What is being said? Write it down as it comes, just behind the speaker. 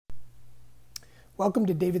Welcome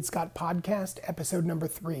to David Scott Podcast, episode number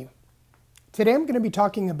 3. Today I'm going to be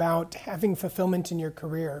talking about having fulfillment in your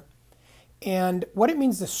career and what it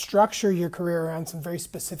means to structure your career around some very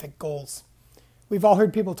specific goals. We've all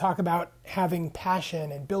heard people talk about having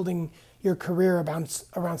passion and building your career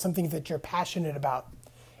around something that you're passionate about.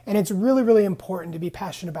 And it's really, really important to be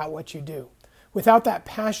passionate about what you do. Without that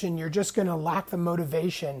passion, you're just going to lack the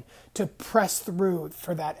motivation to press through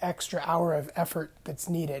for that extra hour of effort that's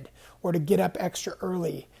needed, or to get up extra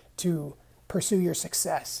early to pursue your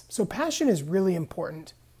success. So passion is really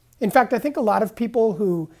important. In fact, I think a lot of people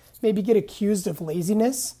who maybe get accused of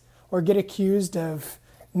laziness or get accused of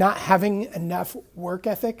not having enough work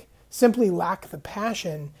ethic simply lack the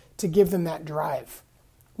passion to give them that drive.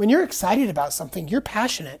 When you're excited about something, you're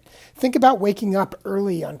passionate. Think about waking up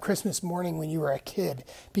early on Christmas morning when you were a kid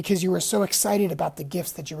because you were so excited about the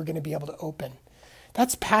gifts that you were going to be able to open.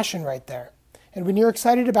 That's passion right there. And when you're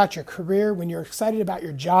excited about your career, when you're excited about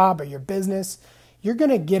your job or your business, you're going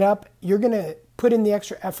to get up, you're going to put in the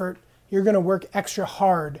extra effort, you're going to work extra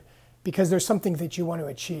hard because there's something that you want to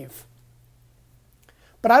achieve.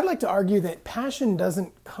 But I'd like to argue that passion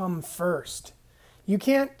doesn't come first. You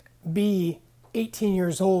can't be 18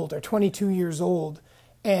 years old or 22 years old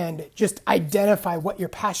and just identify what you're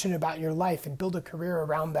passionate about in your life and build a career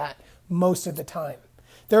around that most of the time.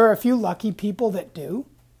 There are a few lucky people that do.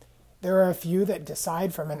 There are a few that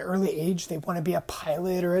decide from an early age they want to be a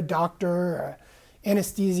pilot or a doctor or an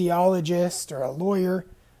anesthesiologist or a lawyer.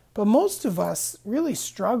 But most of us really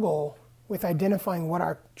struggle with identifying what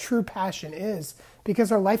our true passion is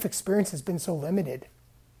because our life experience has been so limited.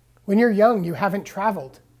 When you're young, you haven't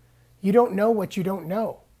traveled. You don't know what you don't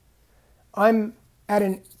know. I'm at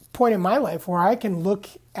a point in my life where I can look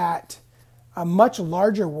at a much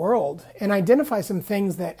larger world and identify some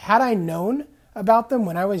things that, had I known about them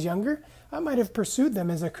when I was younger, I might have pursued them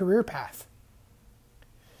as a career path.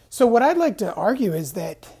 So what I'd like to argue is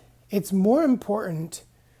that it's more important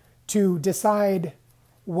to decide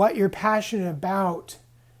what you're passionate about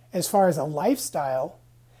as far as a lifestyle,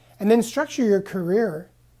 and then structure your career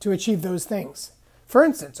to achieve those things. For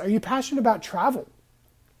instance, are you passionate about travel?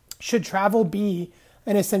 Should travel be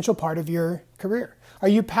an essential part of your career? Are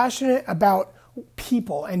you passionate about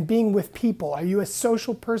people and being with people? Are you a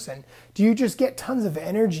social person? Do you just get tons of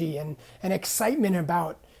energy and excitement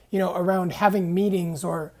about, around having meetings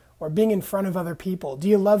or being in front of other people? Do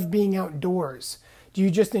you love being outdoors? Do you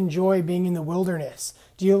just enjoy being in the wilderness?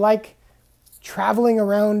 Do you like traveling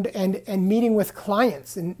around and meeting with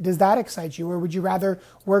clients? And does that excite you? Or would you rather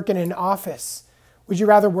work in an office? Would you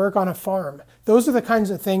rather work on a farm? Those are the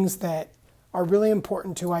kinds of things that are really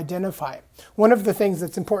important to identify. One of the things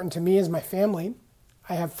that's important to me is my family.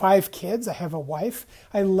 I have 5 kids. I have a wife.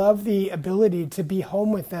 I love the ability to be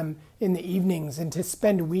home with them in the evenings and to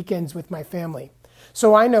spend weekends with my family.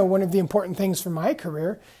 So I know one of the important things for my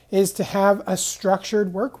career is to have a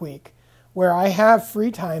structured work week where I have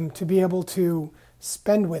free time to be able to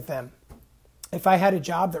spend with them. If I had a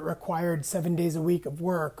job that required 7 days a week of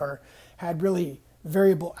work or had really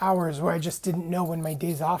variable hours where I just didn't know when my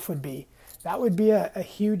days off would be, that would be a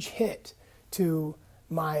huge hit to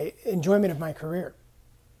my enjoyment of my career.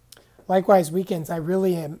 Likewise, weekends, I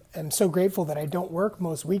really am so grateful that I don't work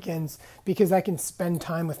most weekends because I can spend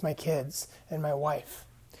time with my kids and my wife.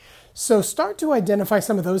 So start to identify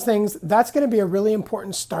some of those things. That's going to be a really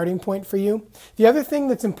important starting point for you. The other thing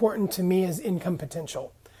that's important to me is income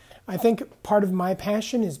potential. I think part of my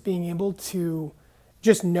passion is being able to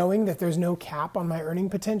just knowing that there's no cap on my earning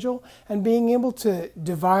potential and being able to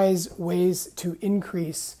devise ways to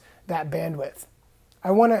increase that bandwidth. I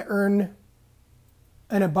want to earn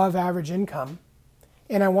an above average income,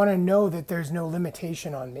 and I want to know that there's no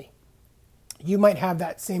limitation on me. You might have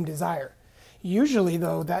that same desire. Usually,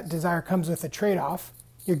 though, that desire comes with a trade-off.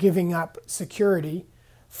 You're giving up security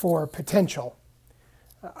for potential.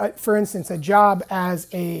 For instance, a job as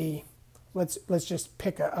let's just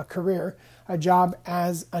pick a career. A job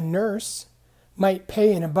as a nurse might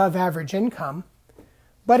pay an above average income,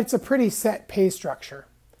 but it's a pretty set pay structure.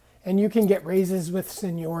 And you can get raises with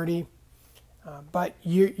seniority, but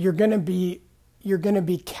you're going to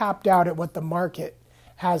be capped out at what the market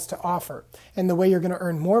has to offer. And the way you're going to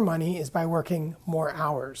earn more money is by working more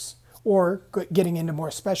hours or getting into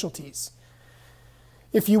more specialties.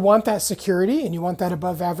 If you want that security and you want that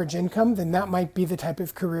above average income, then that might be the type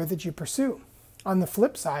of career that you pursue. On the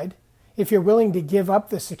flip side, if you're willing to give up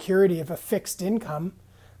the security of a fixed income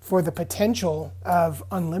for the potential of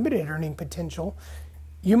unlimited earning potential,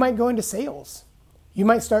 you might go into sales. You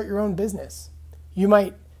might start your own business. You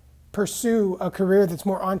might pursue a career that's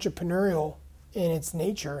more entrepreneurial in its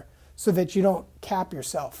nature so that you don't cap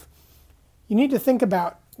yourself. you need to think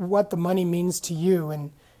about what the money means to you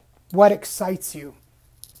and what excites you.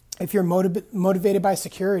 If you're motivated by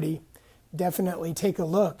security, definitely take a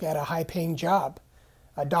look at a high-paying job,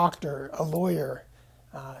 a doctor, a lawyer,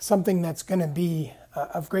 something that's going to be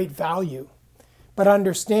of great value. But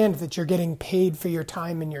understand that you're getting paid for your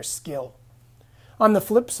time and your skill. On the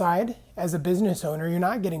flip side, as a business owner, you're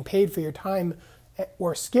not getting paid for your time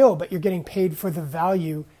or skill, but you're getting paid for the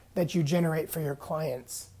value that you generate for your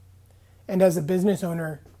clients. And as a business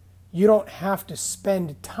owner, you don't have to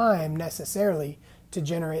spend time necessarily to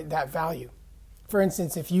generate that value. For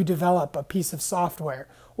instance, if you develop a piece of software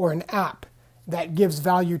or an app that gives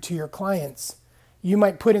value to your clients, you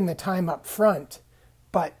might put in the time up front,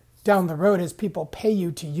 but down the road, as people pay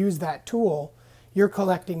you to use that tool, you're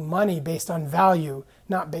collecting money based on value,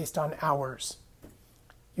 not based on hours.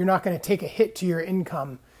 You're not going to take a hit to your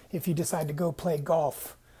income if you decide to go play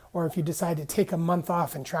golf or if you decide to take a month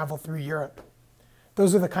off and travel through Europe.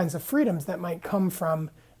 Those are the kinds of freedoms that might come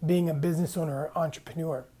from being a business owner or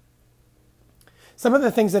entrepreneur. Some of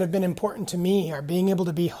the things that have been important to me are being able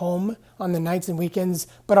to be home on the nights and weekends,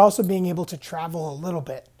 but also being able to travel a little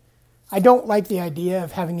bit. I don't like the idea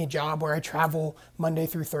of having a job where I travel Monday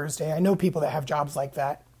through Thursday. I know people that have jobs like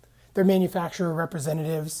that. They're manufacturer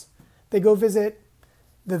representatives. They go visit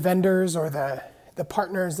the vendors or the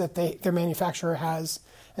partners that their manufacturer has,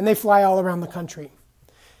 and they fly all around the country.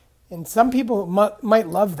 And some people might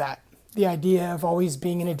love that, the idea of always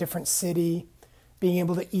being in a different city, being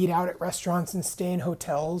able to eat out at restaurants and stay in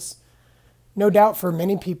hotels. No doubt for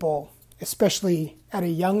many people, especially at a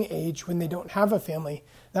young age when they don't have a family,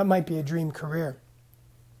 that might be a dream career.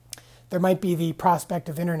 There might be the prospect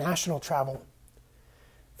of international travel.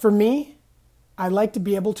 For me, I like to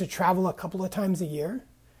be able to travel a couple of times a year.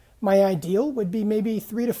 My ideal would be maybe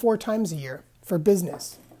 3 to 4 times a year for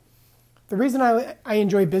business. The reason I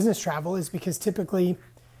enjoy business travel is because typically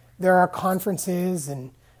there are conferences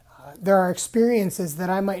and there are experiences that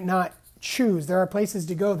I might not choose. There are places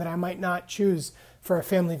to go that I might not choose for a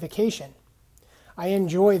family vacation. I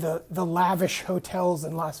enjoy the lavish hotels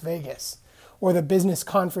in Las Vegas or the business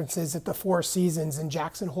conferences at the Four Seasons in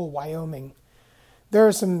Jackson Hole, Wyoming. There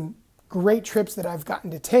are some great trips that I've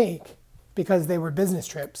gotten to take because they were business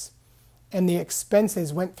trips, and the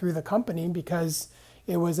expenses went through the company because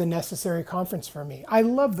it was a necessary conference for me. I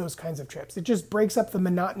love those kinds of trips. It just breaks up the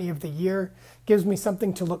monotony of the year, gives me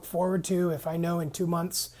something to look forward to if I know in 2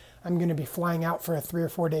 months I'm going to be flying out for a 3 or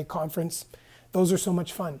 4 day conference. Those are so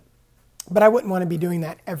much fun. But I wouldn't want to be doing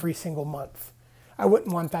that every single month. I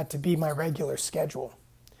wouldn't want that to be my regular schedule.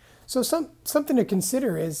 So something to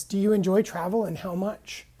consider is, do you enjoy travel and how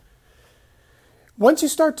much? Once you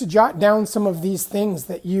start to jot down some of these things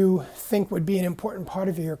that you think would be an important part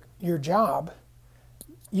of your job,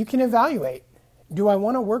 you can evaluate. Do I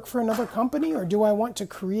want to work for another company, or do I want to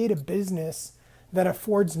create a business that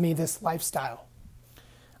affords me this lifestyle?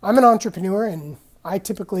 I'm an entrepreneur, and I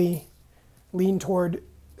typically lean toward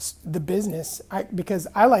the business because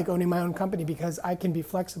I like owning my own company because I can be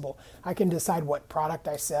flexible. I can decide what product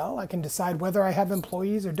I sell. I can decide whether I have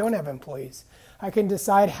employees or don't have employees. I can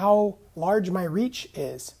decide how large my reach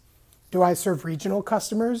is. Do I serve regional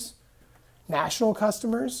customers, national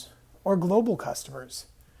customers, or global customers?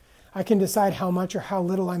 I can decide how much or how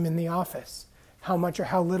little I'm in the office, how much or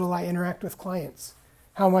how little I interact with clients,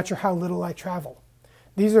 how much or how little I travel.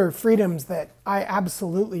 These are freedoms that I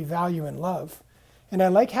absolutely value and love. And I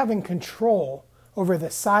like having control over the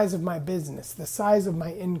size of my business, the size of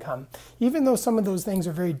my income, even though some of those things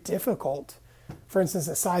are very difficult. For instance,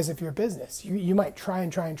 the size of your business. You might try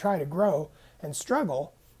to grow and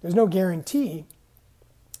struggle. There's no guarantee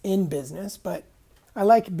in business, but I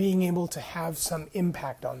like being able to have some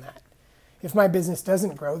impact on that. If my business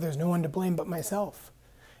doesn't grow, there's no one to blame but myself.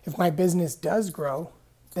 If my business does grow,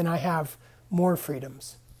 then I have more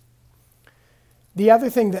freedoms. The other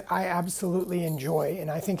thing that I absolutely enjoy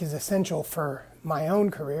and I think is essential for my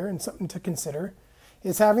own career and something to consider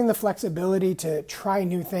is having the flexibility to try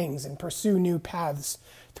new things and pursue new paths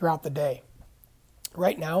throughout the day.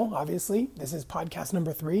 Right now, obviously, this is podcast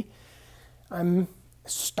number 3. I'm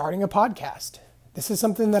starting a podcast. This is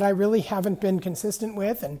something that I really haven't been consistent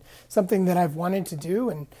with and something that I've wanted to do,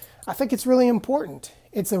 and I think it's really important.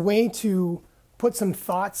 It's a way to put some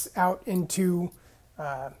thoughts out into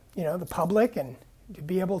the public and to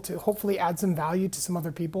be able to hopefully add some value to some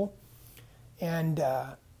other people. And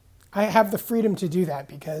I have the freedom to do that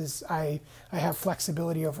because I have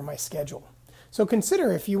flexibility over my schedule. So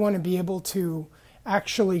consider if you want to be able to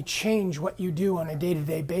actually change what you do on a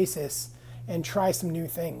day-to-day basis and try some new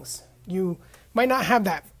things. You might not have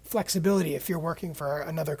that flexibility if you're working for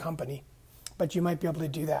another company, but you might be able to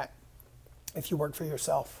do that. if you work for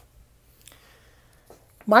yourself.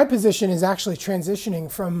 My position is actually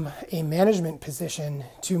transitioning from a management position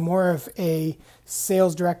to more of a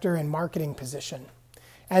sales director and marketing position.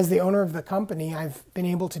 As the owner of the company, I've been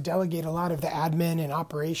able to delegate a lot of the admin and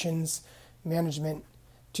operations management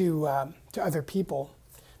to other people.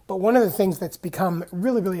 But one of the things that's become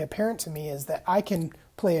really, really apparent to me is that I can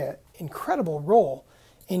play an incredible role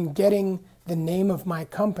in getting the name of my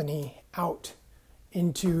company out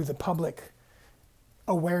into the public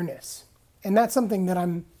awareness. And that's something that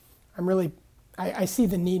I see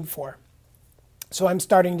the need for. So I'm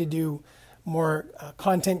starting to do more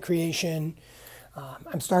content creation.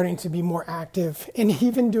 I'm starting to be more active and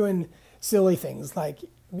even doing silly things like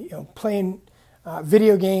playing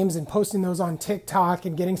video games and posting those on TikTok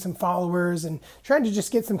and getting some followers and trying to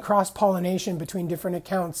just get some cross-pollination between different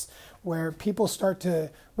accounts where people start to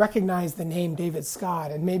recognize the name David Scott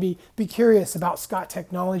and maybe be curious about Scott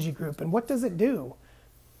Technology Group and what does it do.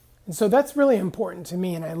 And so that's really important to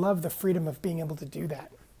me, and I love the freedom of being able to do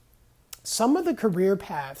that. Some of the career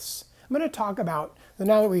paths I'm going to talk about,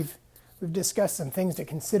 now that we've discussed some things to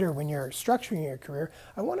consider when you're structuring your career,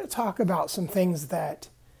 I want to talk about some things that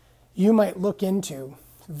you might look into,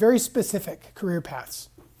 very specific career paths.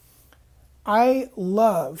 I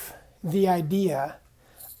love the idea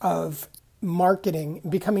of marketing,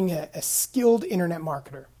 becoming a skilled internet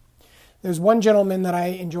marketer. There's one gentleman that I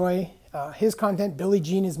enjoy his content, Billy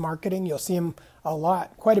Gene is Marketing. You'll see him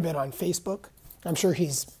quite a bit on Facebook. I'm sure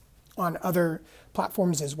he's on other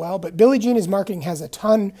platforms as well. But Billy Gene is Marketing has a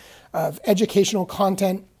ton of educational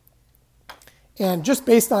content. And just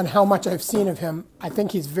based on how much I've seen of him, I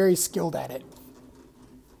think he's very skilled at it.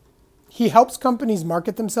 He helps companies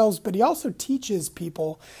market themselves, but he also teaches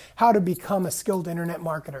people how to become a skilled internet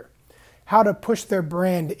marketer, how to push their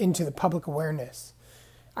brand into the public awareness.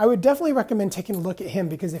 I would definitely recommend taking a look at him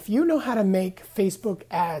because if you know how to make Facebook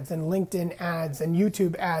ads and LinkedIn ads and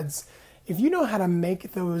YouTube ads, if you know how to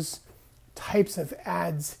make those types of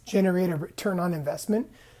ads generate a return on investment,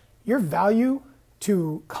 your value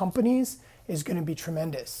to companies is going to be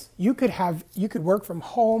tremendous. You could work from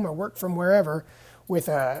home or work from wherever with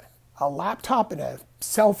a laptop and a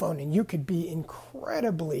cell phone, and you could be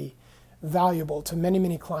incredibly valuable to many,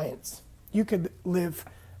 many clients. You could live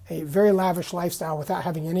a very lavish lifestyle without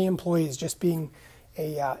having any employees, just being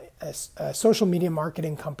a social media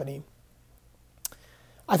marketing company.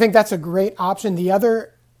 I think that's a great option. The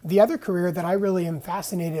other career that I really am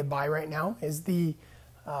fascinated by right now is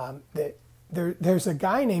there's a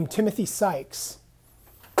guy named Timothy Sykes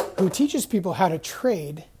who teaches people how to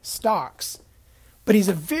trade stocks, but he's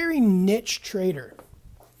a very niche trader.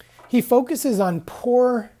 He focuses on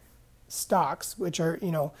poor stocks, which are,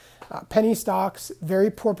 penny stocks, very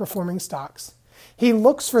poor performing stocks. He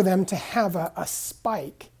looks for them to have a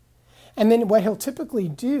spike. And then what he'll typically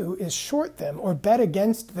do is short them or bet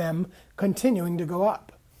against them continuing to go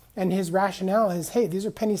up. And his rationale is, hey, these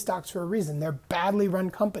are penny stocks for a reason. They're badly run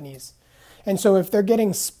companies. And so if they're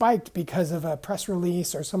getting spiked because of a press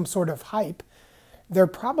release or some sort of hype, they're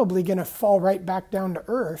probably going to fall right back down to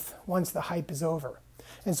earth once the hype is over.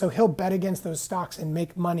 And so he'll bet against those stocks and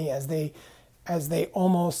make money as they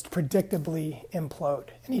almost predictably implode.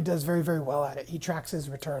 And he does very, very well at it. He tracks his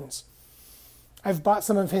returns. I've bought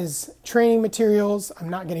some of his training materials. I'm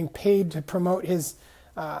not getting paid to promote his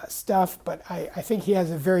stuff, but I think he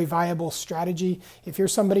has a very viable strategy. If you're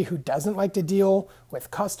somebody who doesn't like to deal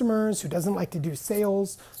with customers, who doesn't like to do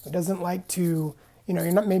sales, who doesn't like to,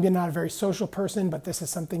 you're maybe not a very social person, but this is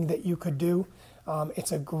something that you could do.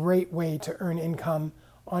 It's a great way to earn income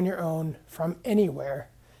on your own from anywhere.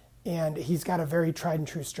 And he's got a very tried and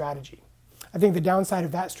true strategy. I think the downside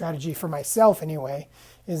of that strategy for myself anyway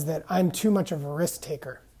is that I'm too much of a risk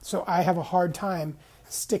taker. So I have a hard time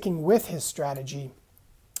sticking with his strategy.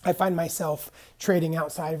 I find myself trading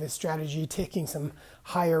outside of his strategy, taking some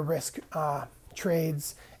higher risk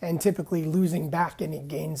trades, and typically losing back any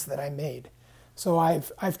gains that I made. So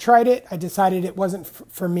I've tried it. I decided it wasn't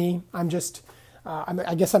for me. I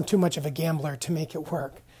guess I'm too much of a gambler to make it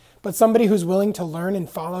work. But somebody who's willing to learn and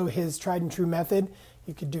follow his tried and true method,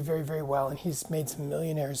 you could do very, very well. And he's made some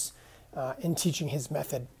millionaires in teaching his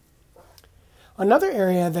method. Another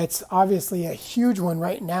area that's obviously a huge one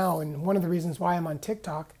right now, and one of the reasons why I'm on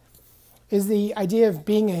TikTok, is the idea of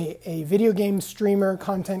being a video game streamer,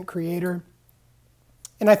 content creator.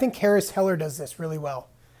 And I think Harris Heller does this really well.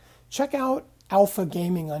 Check out Alpha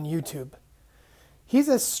Gaming on YouTube. He's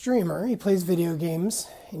a streamer. He plays video games,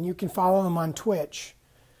 and you can follow him on Twitch.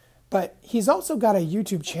 But he's also got a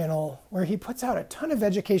YouTube channel where he puts out a ton of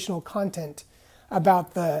educational content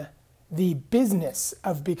about the business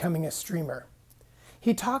of becoming a streamer.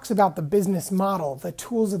 He talks about the business model, the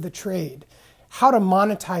tools of the trade, how to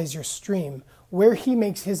monetize your stream, where he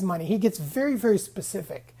makes his money. He gets very, very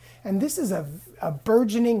specific. And this is a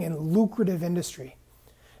burgeoning and lucrative industry.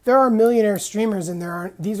 There are millionaire streamers,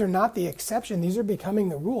 and these are not the exception. These are becoming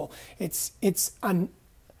the rule. It's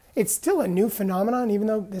still a new phenomenon, even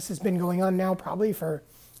though this has been going on now probably for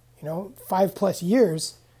 5+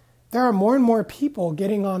 years. There are more and more people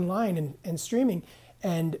getting online and streaming,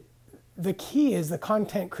 and the key is the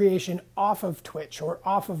content creation off of Twitch or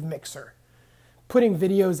off of Mixer. Putting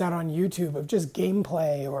videos out on YouTube of just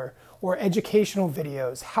gameplay or educational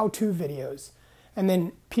videos, how-to videos, and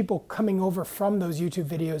then people coming over from those YouTube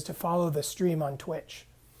videos to follow the stream on Twitch.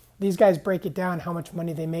 These guys break it down, how much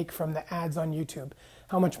money they make from the ads on YouTube,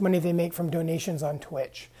 how much money they make from donations on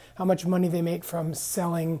Twitch, how much money they make from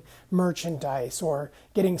selling merchandise or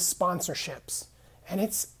getting sponsorships. And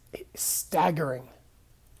it's staggering.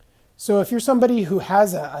 So if you're somebody who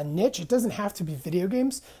has a niche, it doesn't have to be video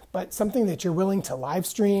games, but something that you're willing to live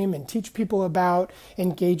stream and teach people about,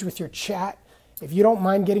 engage with your chat. If you don't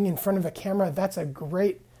mind getting in front of a camera, that's a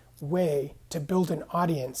great way to build an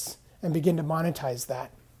audience and begin to monetize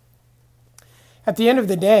that. At the end of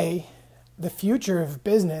the day, the future of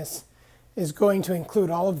business is going to include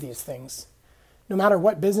all of these things. No matter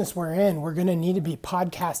what business we're in, we're going to need to be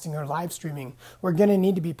podcasting or live streaming. We're going to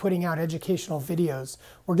need to be putting out educational videos.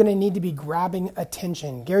 We're going to need to be grabbing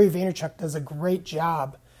attention. Gary Vaynerchuk does a great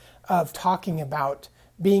job of talking about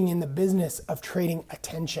being in the business of trading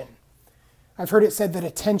attention. I've heard it said that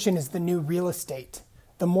attention is the new real estate.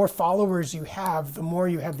 The more followers you have, the more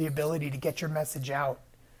you have the ability to get your message out.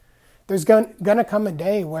 There's going to come a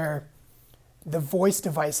day where the voice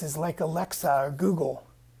devices like Alexa or Google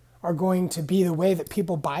are going to be the way that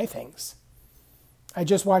people buy things. I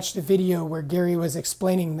just watched a video where Gary was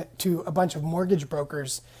explaining to a bunch of mortgage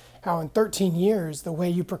brokers how in 13 years, the way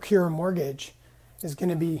you procure a mortgage is going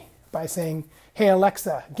to be by saying, "Hey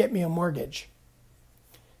Alexa, get me a mortgage."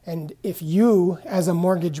 And if you, as a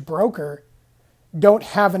mortgage broker, don't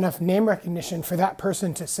have enough name recognition for that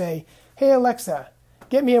person to say, "Hey Alexa,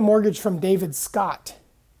 get me a mortgage from David Scott,"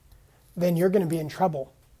 then you're going to be in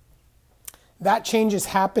trouble. That change is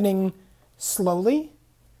happening slowly.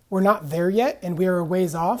 We're not there yet, and we are a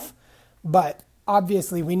ways off, but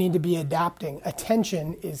obviously we need to be adapting.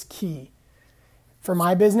 Attention is key. For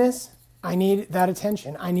my business, I need that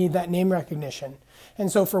attention. I need that name recognition.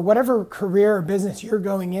 And so for whatever career or business you're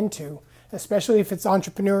going into, especially if it's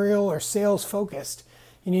entrepreneurial or sales focused,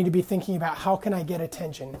 you need to be thinking about, how can I get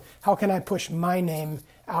attention? How can I push my name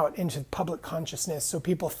out into public consciousness so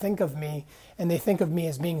people think of me and they think of me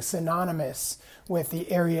as being synonymous with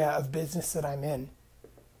the area of business that I'm in?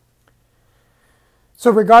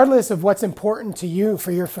 So regardless of what's important to you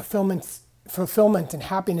for your fulfillment and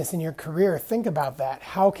happiness in your career, think about that.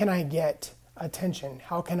 How can I get attention?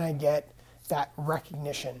 How can I get that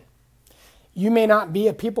recognition? You may not be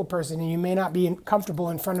a people person and you may not be comfortable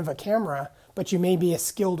in front of a camera, but you may be a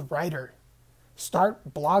skilled writer.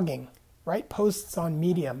 Start blogging, write posts on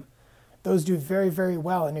Medium. Those do very, very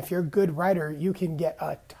well. And if you're a good writer, you can get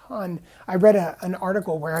a ton. I read an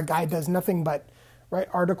article where a guy does nothing but write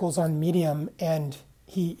articles on Medium, and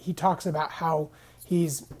he talks about how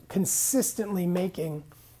he's consistently making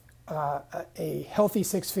a healthy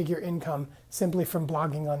 6-figure income simply from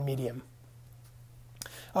blogging on Medium.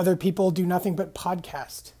 Other people do nothing but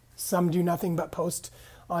podcast. Some do nothing but post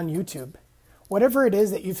on YouTube. Whatever it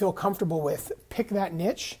is that you feel comfortable with, pick that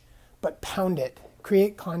niche, but pound it.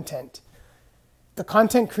 Create content. The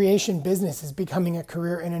content creation business is becoming a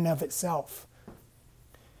career in and of itself.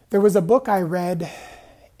 There was a book I read,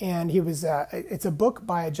 and it's a book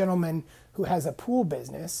by a gentleman who has a pool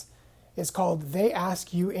business. It's called They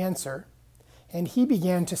Ask You Answer. And he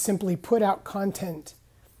began to simply put out content,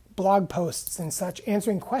 blog posts and such,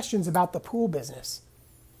 answering questions about the pool business.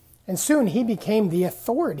 And soon he became the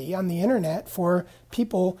authority on the internet for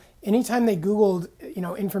people. Anytime they Googled,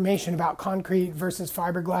 information about concrete versus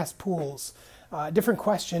fiberglass pools, different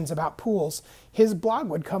questions about pools, his blog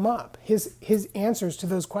would come up. His answers to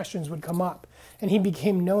those questions would come up. And he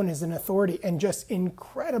became known as an authority and just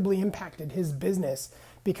incredibly impacted his business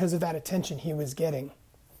because of that attention he was getting.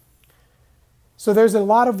 So there's a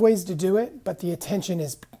lot of ways to do it, but the attention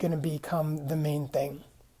is going to become the main thing.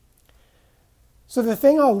 So the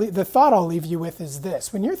thought I'll leave you with is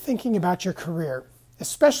this. When you're thinking about your career,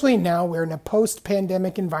 especially now we're in a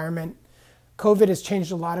post-pandemic environment, COVID has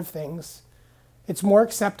changed a lot of things. It's more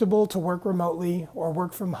acceptable to work remotely or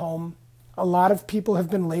work from home. A lot of people have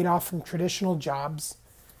been laid off from traditional jobs.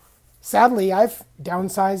 Sadly, I've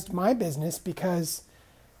downsized my business because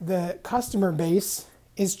the customer base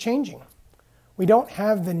is changing. We don't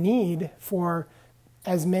have the need for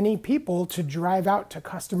as many people to drive out to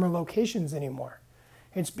customer locations anymore.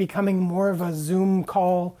 It's becoming more of a Zoom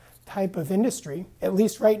call type of industry, at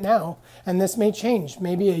least right now. And this may change.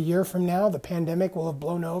 Maybe a year from now, the pandemic will have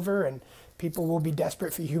blown over and people will be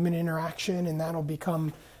desperate for human interaction, and that'll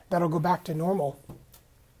go back to normal.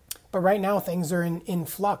 But right now, things are in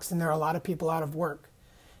flux, and there are a lot of people out of work.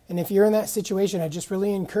 And if you're in that situation, I just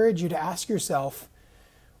really encourage you to ask yourself,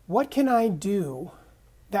 what can I do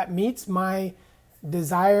that meets my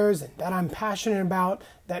desires and that I'm passionate about,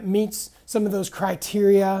 that meets some of those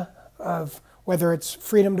criteria of whether it's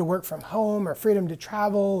freedom to work from home or freedom to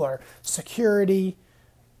travel or security?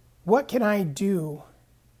 What can I do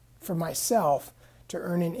for myself to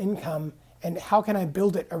earn an income, and how can I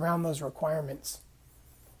build it around those requirements?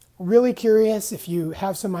 Really curious if you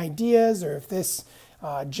have some ideas or if this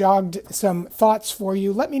jogged some thoughts for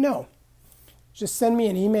you. Let me know. Just send me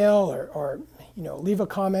an email or leave a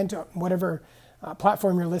comment on whatever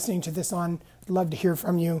platform you're listening to this on. I'd love to hear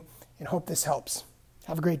from you and hope this helps.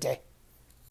 Have a great day.